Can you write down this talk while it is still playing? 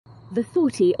The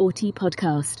Thoughty Auti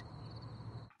podcast.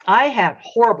 I had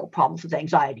horrible problems with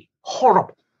anxiety,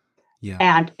 horrible. Yeah.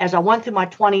 And as I went through my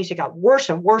 20s, it got worse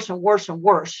and worse and worse and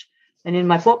worse. And in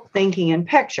my book, Thinking in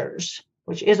Pictures,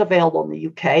 which is available in the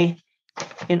UK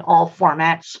in all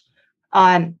formats,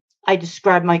 I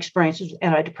described my experiences with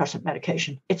antidepressant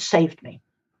medication. It saved me.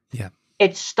 Yeah.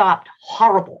 It stopped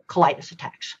horrible colitis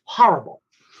attacks. Horrible.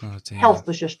 Oh, dear. Health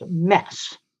was just a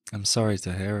mess. I'm sorry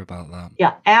to hear about that.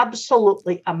 Yeah,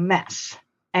 absolutely a mess.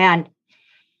 And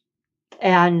so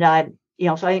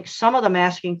I think some of the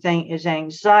masking thing is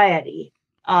anxiety.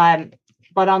 But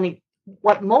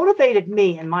what motivated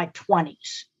me in my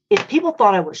 20s is people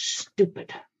thought I was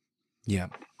stupid. Yeah.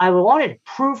 I wanted to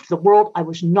prove to the world I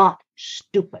was not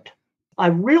stupid. I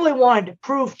really wanted to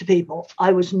prove to people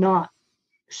I was not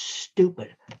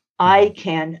stupid. I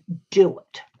can do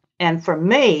it. And for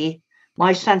me,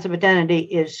 my sense of identity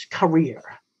is career.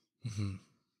 Mm-hmm.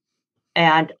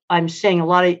 And I'm seeing a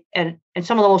lot of, and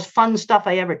some of the most fun stuff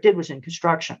I ever did was in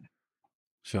construction.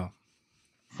 Sure.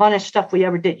 Funnest stuff we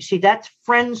ever did. You see, that's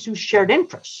friends who shared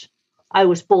interests. I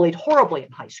was bullied horribly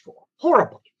in high school,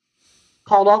 horribly.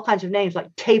 Called all kinds of names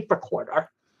like tape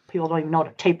recorder. People don't even know what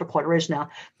a tape recorder is now.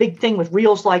 Big thing with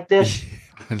reels like this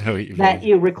I know what you that mean.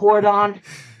 you record on.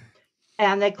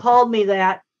 And they called me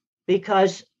that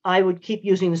because I would keep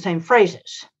using the same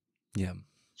phrases. Yeah.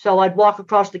 So I'd walk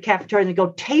across the cafeteria and they'd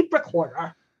go, tape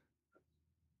recorder.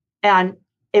 And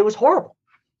it was horrible.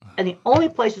 And the only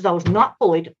places I was not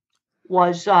bullied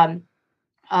was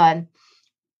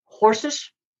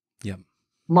horses, Yeah.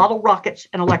 model rockets,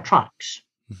 and electronics.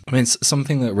 I mean,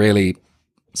 something that really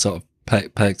sort of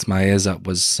perked my ears up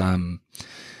was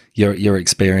your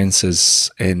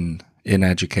experiences in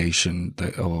education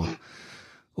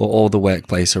or the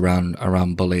workplace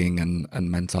around bullying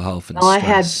and mental health and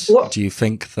stress. Do you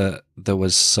think that there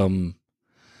was some,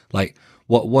 like,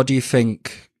 what do you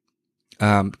think?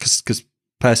 Because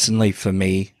personally for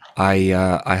me,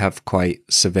 I have quite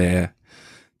severe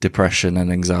depression and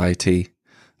anxiety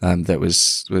that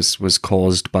was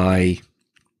caused by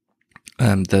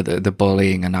the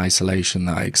bullying and isolation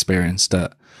that I experienced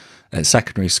at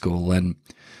secondary school. And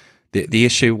the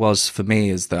issue was for me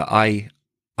is that I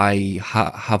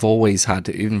have always had,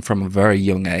 even from a very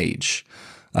young age,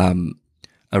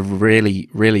 a really,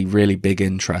 really, really big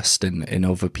interest in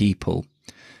other people.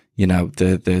 You know,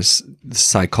 the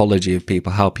psychology of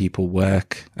people, how people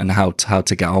work, and how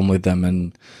to get on with them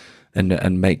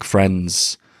and make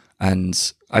friends.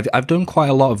 And I've done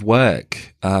quite a lot of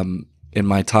work in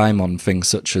my time on things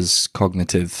such as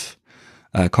cognitive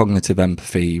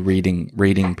empathy,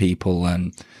 reading people,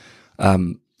 and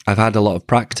I've had a lot of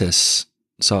practice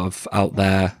sort of out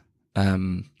there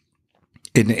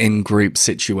in group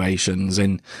situations,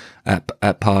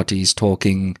 at parties,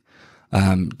 talking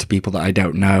to people that I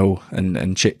don't know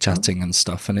and chit-chatting and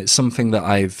stuff. And it's something that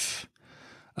I've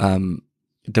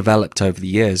developed over the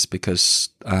years because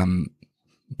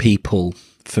people,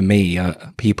 for me,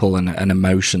 people and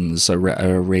emotions are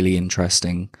a really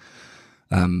interesting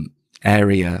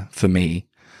area for me.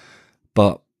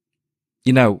 But,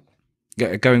 you know,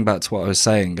 going back to what I was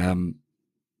saying,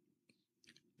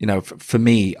 you know, for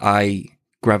me, I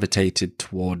gravitated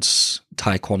towards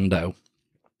Taekwondo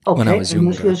when I was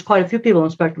younger. There's quite a few people on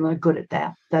the spectrum that are good at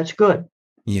that. That's good.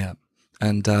 Yeah.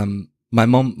 And my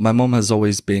mom has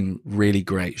always been really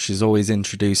great. She's always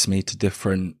introduced me to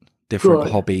different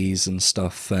hobbies and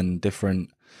stuff, and different,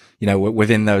 you know,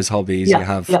 within those hobbies, you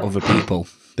have other people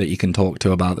that you can talk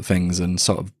to about the things and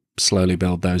sort of slowly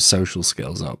build those social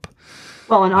skills up.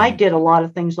 Well, and I did a lot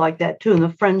of things like that too, and the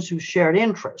friends who shared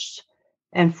interests.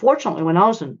 And fortunately, when I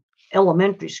was in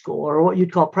elementary school, or what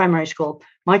you'd call primary school,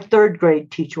 my third grade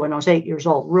teacher, when I was 8 years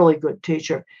old, really good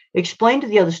teacher, explained to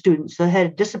the other students that had a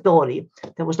disability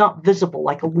that was not visible,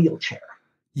 like a wheelchair.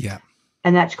 Yeah.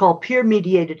 And that's called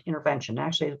peer-mediated intervention,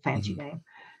 actually a fancy name.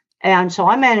 And so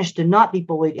I managed to not be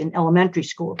bullied in elementary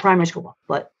school or primary school,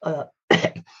 but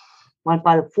went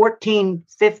by the 14,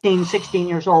 15, 16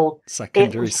 years old.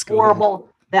 Secondary it was school. Horrible.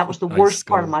 That was the worst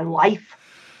part of my life.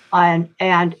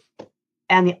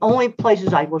 And the only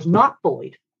places I was not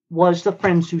bullied was the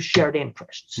friends who shared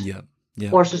interests. Yeah.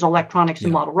 Horses, electronics,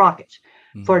 and model rockets.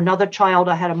 Mm-hmm. For another child,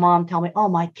 I had a mom tell me, oh,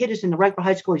 my kid is in the regular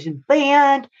high school. He's in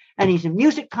band and he's in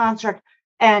music concert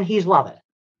and he's loving it.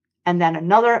 And then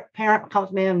another parent comes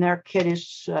to me and their kid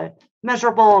is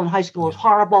miserable and high school is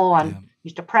horrible and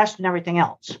he's depressed and everything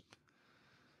else.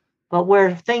 But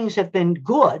where things have been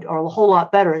good or a whole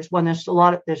lot better is when there's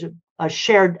a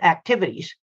shared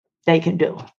activities they can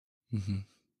do. Mm-hmm.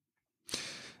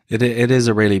 It is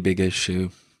a really big issue,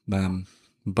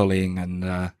 bullying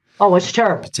and it's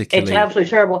terrible. It's absolutely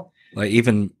terrible. Like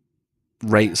even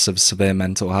rates of severe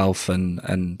mental health and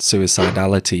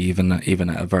suicidality, even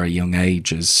at a very young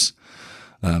age, is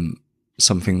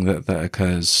something that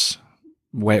occurs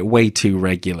way too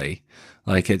regularly.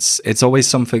 Like it's always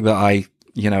something that I,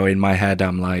 in my head,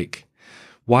 I'm like,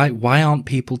 why aren't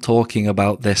people talking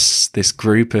about this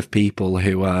group of people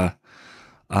who are,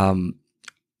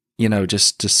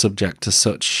 just subject to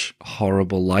such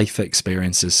horrible life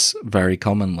experiences very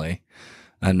commonly,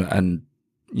 and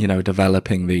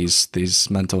developing these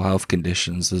mental health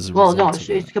conditions as a result. Well, no,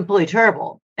 it's completely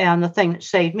terrible. And the thing that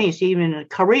saved me is even in a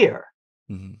career.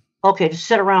 Mm-hmm. Okay, to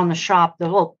sit around the shop,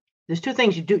 there's two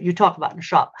things you talk about in the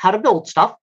shop: how to build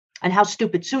stuff and how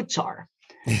stupid suits are.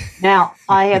 Now,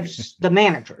 I have the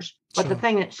managers, but the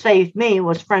thing that saved me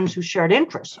was friends who shared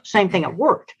interests. Same thing at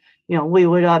work. We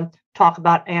would talk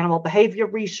about animal behavior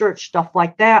research, stuff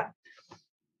like that.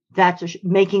 That's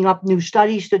making up new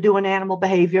studies to do in animal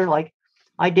behavior. Like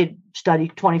I did study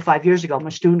 25 years ago. My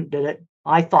student did it.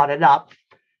 I thought it up.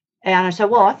 And I said,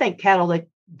 well, I think cattle that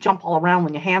jump all around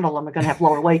when you handle them are going to have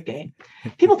lower weight gain.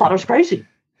 People thought I was crazy.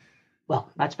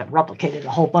 Well, that's been replicated a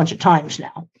whole bunch of times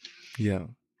now. Yeah.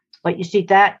 But you see,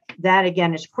 that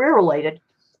again is career related,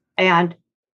 and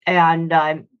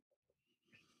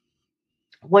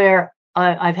where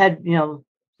I've had,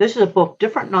 this is a book,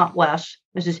 Different Not Less.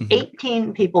 This is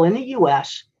 18 people in the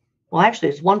U.S. Well, actually,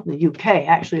 it's one from the U.K.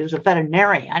 Actually, it was a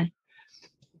veterinarian,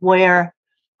 where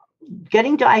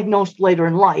getting diagnosed later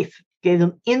in life gave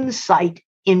them insight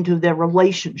into their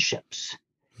relationships,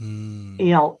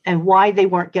 and why they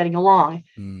weren't getting along.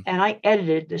 And I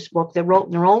edited this book. They wrote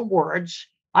in their own words.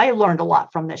 I learned a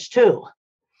lot from this too,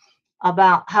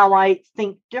 about how I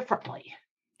think differently.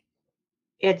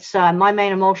 It's my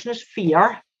main emotion is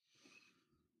fear.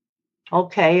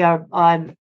 Okay,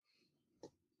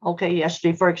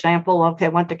 yesterday, for example, I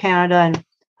went to Canada and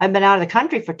I've been out of the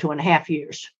country for 2.5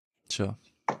 years. Sure.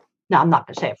 Now, I'm not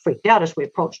going to say I freaked out as we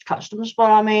approached customs,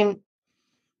 but I mean,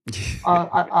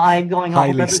 I'm going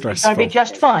on. It's going to be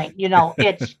just fine.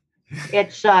 It's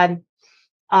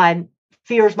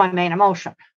fear is my main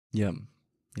emotion. Yeah.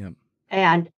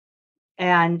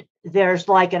 And there's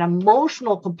like an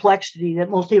emotional complexity that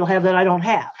most people have that I don't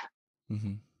have.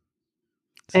 Mm-hmm.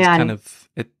 So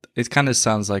it kind of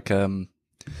sounds like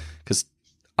because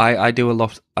I've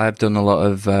done a lot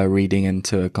of reading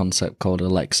into a concept called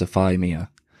alexithymia,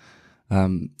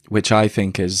 which I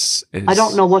think is I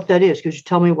don't know what that is. Could you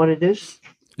tell me what it is?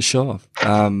 Sure.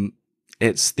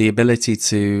 It's the ability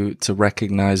to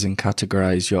recognize and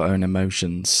categorize your own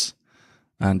emotions.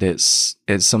 And it's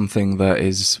something that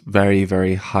is very,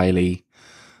 very highly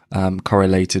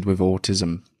correlated with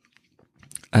autism.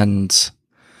 And,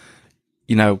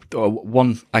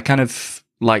 I kind of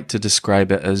like to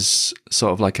describe it as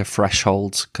sort of like a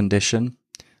threshold condition.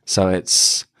 So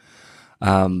it's,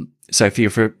 so if you,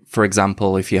 for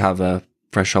example, if you have a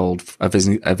threshold of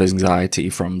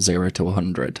anxiety from 0 to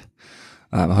 100,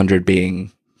 100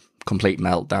 being complete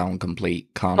meltdown,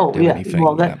 can't do anything.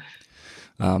 Well,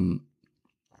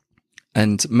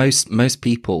 and most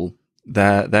people,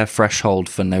 their threshold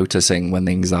for noticing when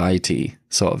the anxiety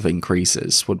sort of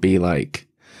increases would be like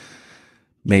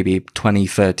maybe 20,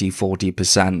 30,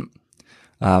 40%.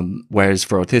 Whereas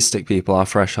for autistic people, our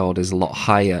threshold is a lot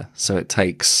higher. So it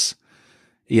takes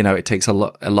a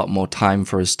lot more time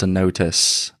for us to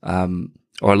notice, or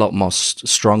a lot more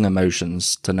strong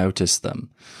emotions to notice them.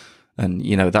 And,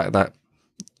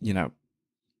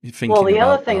 well, the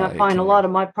other thing I find a lot of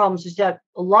my problems is that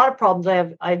a lot of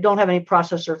problems I don't have any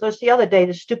processor. Just the other day,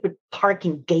 the stupid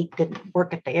parking gate didn't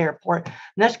work at the airport. And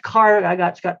this car I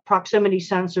got's got proximity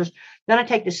sensors. Then I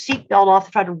take the seatbelt off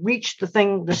to try to reach the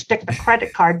thing to stick the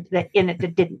credit card in it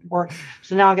that didn't work.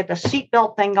 So now I get the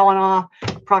seatbelt thing going off,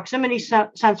 proximity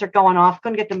sensor going off.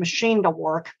 Couldn't get the machine to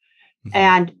work,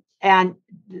 and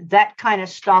that kind of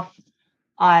stuff.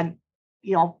 It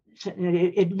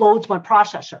loads my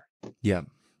processor. Yeah.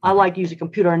 I like to use a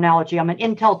computer analogy. I'm an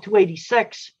Intel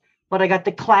 286, but I got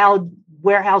the cloud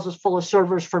warehouses full of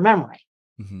servers for memory.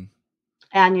 Mm-hmm.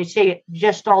 And you see it,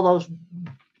 just all those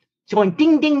going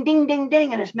ding, ding, ding, ding,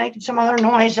 ding, and it's making some other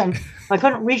noise. And I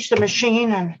couldn't reach the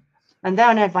machine. And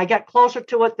then if I get closer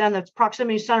to it, then the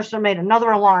proximity sensor made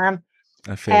another alarm.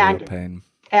 I feel your pain.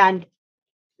 And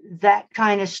that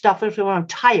kind of stuff is when I'm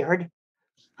tired.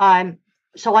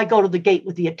 So I go to the gate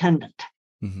with the attendant.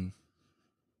 Mm-hmm.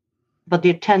 But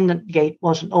the attendant gate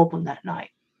wasn't open that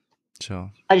night.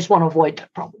 Sure. I just want to avoid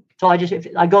that problem. So I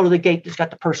go to the gate that's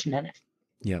got the person in it.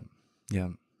 Yeah. Yeah.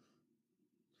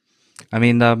 I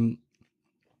mean, the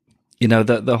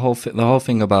whole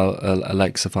thing about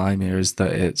alexithymia is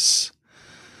that it's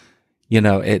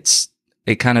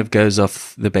it kind of goes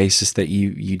off the basis that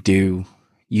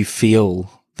you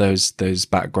feel those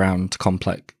background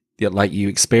complex, like you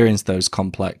experience those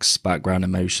complex background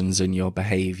emotions in your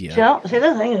behavior. See,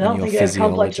 the thing is, I don't think I have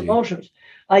complex emotions.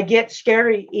 I get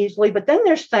scary easily, but then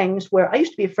there's things where I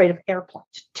used to be afraid of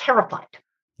airplanes, terrified.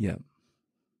 Yeah.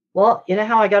 Well, you know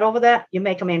how I got over that? You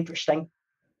make them interesting.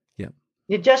 Yeah.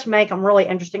 You just make them really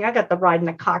interesting. I got to ride in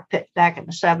the cockpit back in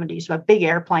the 70s, a big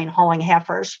airplane hauling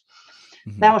heifers.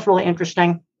 Mm-hmm. That was really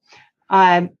interesting.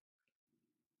 I'm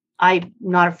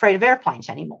not afraid of airplanes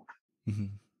anymore. Mm-hmm.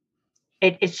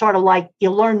 It's sort of like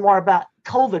you learn more about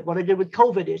COVID. What I did with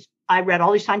COVID is I read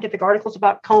all these scientific articles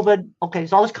about COVID. Okay,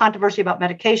 there's all this controversy about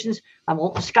medications. I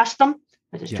won't discuss them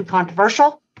because it's too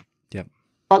controversial. Yep.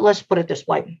 But let's put it this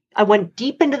way. I went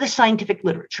deep into the scientific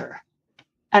literature,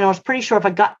 and I was pretty sure if I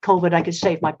got COVID, I could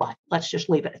save my butt. Let's just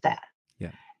leave it at that.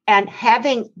 Yeah. And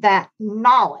having that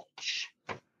knowledge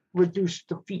reduced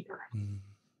the fear. Mm.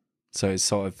 So it's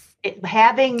sort of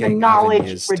having the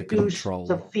knowledge reduced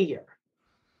the fear.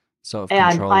 Sort of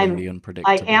controlling the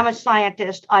unpredictable. I am a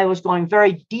scientist. I was going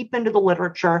very deep into the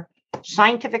literature,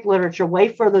 scientific literature, way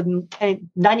further than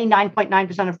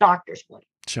 99.9% of doctors would.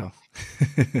 Sure.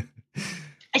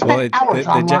 I spent hours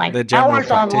online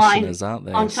out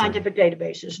there, on scientific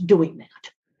databases doing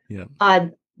that. Yeah.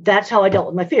 That's how I dealt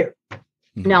with my fear.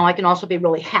 Mm-hmm. Now I can also be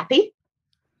really happy.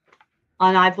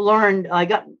 And I've learned,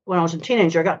 when I was a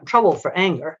teenager, I got in trouble for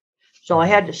anger. So I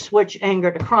had to switch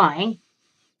anger to crying.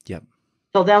 Yep.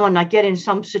 So then when I get in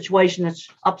some situation that's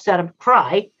upset, I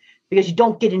cry, because you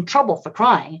don't get in trouble for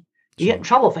crying. You get in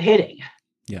trouble for hitting.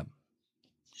 Yeah.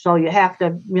 So you have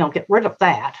to, get rid of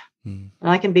that. Mm. And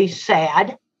I can be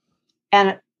sad.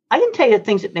 And I can tell you the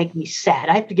things that make me sad.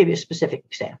 I have to give you a specific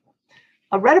example.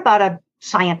 I read about a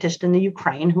scientist in the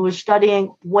Ukraine who was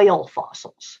studying whale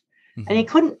fossils. Mm-hmm. And he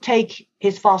couldn't take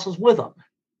his fossils with him.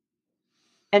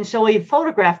 And so he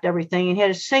photographed everything, and he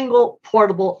had a single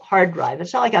portable hard drive.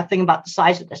 It's not like a thing about the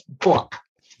size of this book.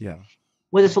 Yeah.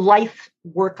 With his life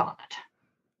work on it.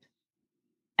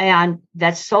 And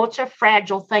it's a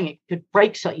fragile thing. It could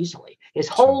break so easily. His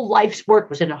whole life's work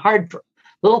was in a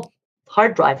little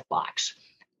hard drive box.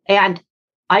 And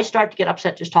I start to get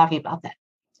upset just talking about that.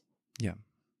 Yeah.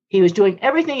 He was doing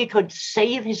everything he could to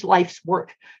save his life's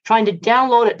work, trying to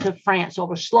download it to France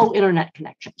over slow internet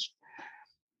connections.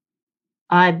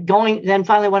 Then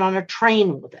finally went on a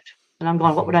train with it. And I'm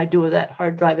going, what would I do with that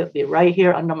hard drive? It would be right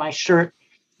here under my shirt,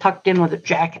 tucked in with a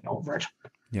jacket over it.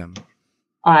 Yeah.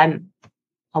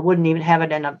 I wouldn't even have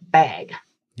it in a bag.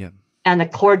 Yeah. And the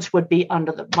cords would be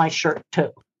under my shirt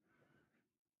too.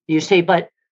 You see, but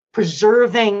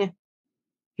preserving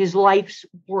his life's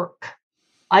work.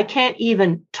 I can't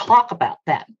even talk about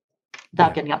that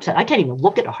without getting upset. I can't even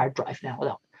look at a hard drive now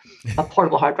without a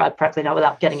portable hard drive correctly now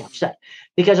without getting upset,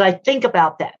 because I think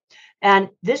about that. And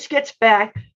this gets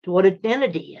back to what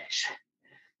identity is.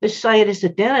 This scientist's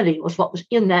identity was what was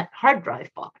in that hard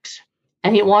drive box.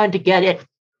 And he wanted to get it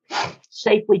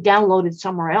safely downloaded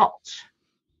somewhere else.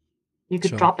 You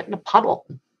could drop it in a puddle.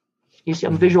 You see,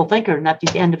 I'm a visual thinker, and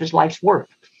that's the end of his life's work.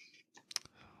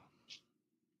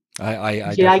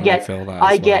 I feel that.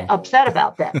 I get upset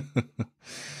about that.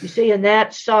 You see, and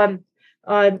that's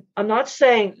I'm not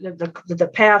saying that the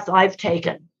path I've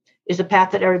taken is a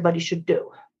path that everybody should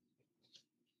do.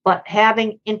 But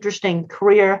having interesting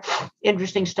career,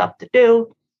 interesting stuff to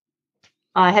do.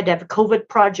 I had to have a COVID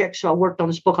project, so I worked on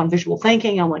this book on visual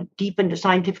thinking. I went deep into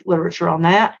scientific literature on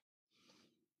that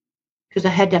because I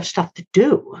had to have stuff to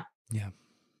do. Yeah.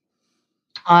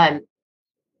 And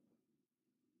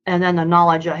then the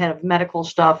knowledge I had of medical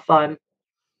stuff. Now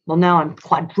I'm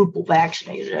quadruple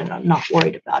vaccinated, and I'm not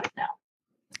worried about it now.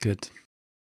 Good.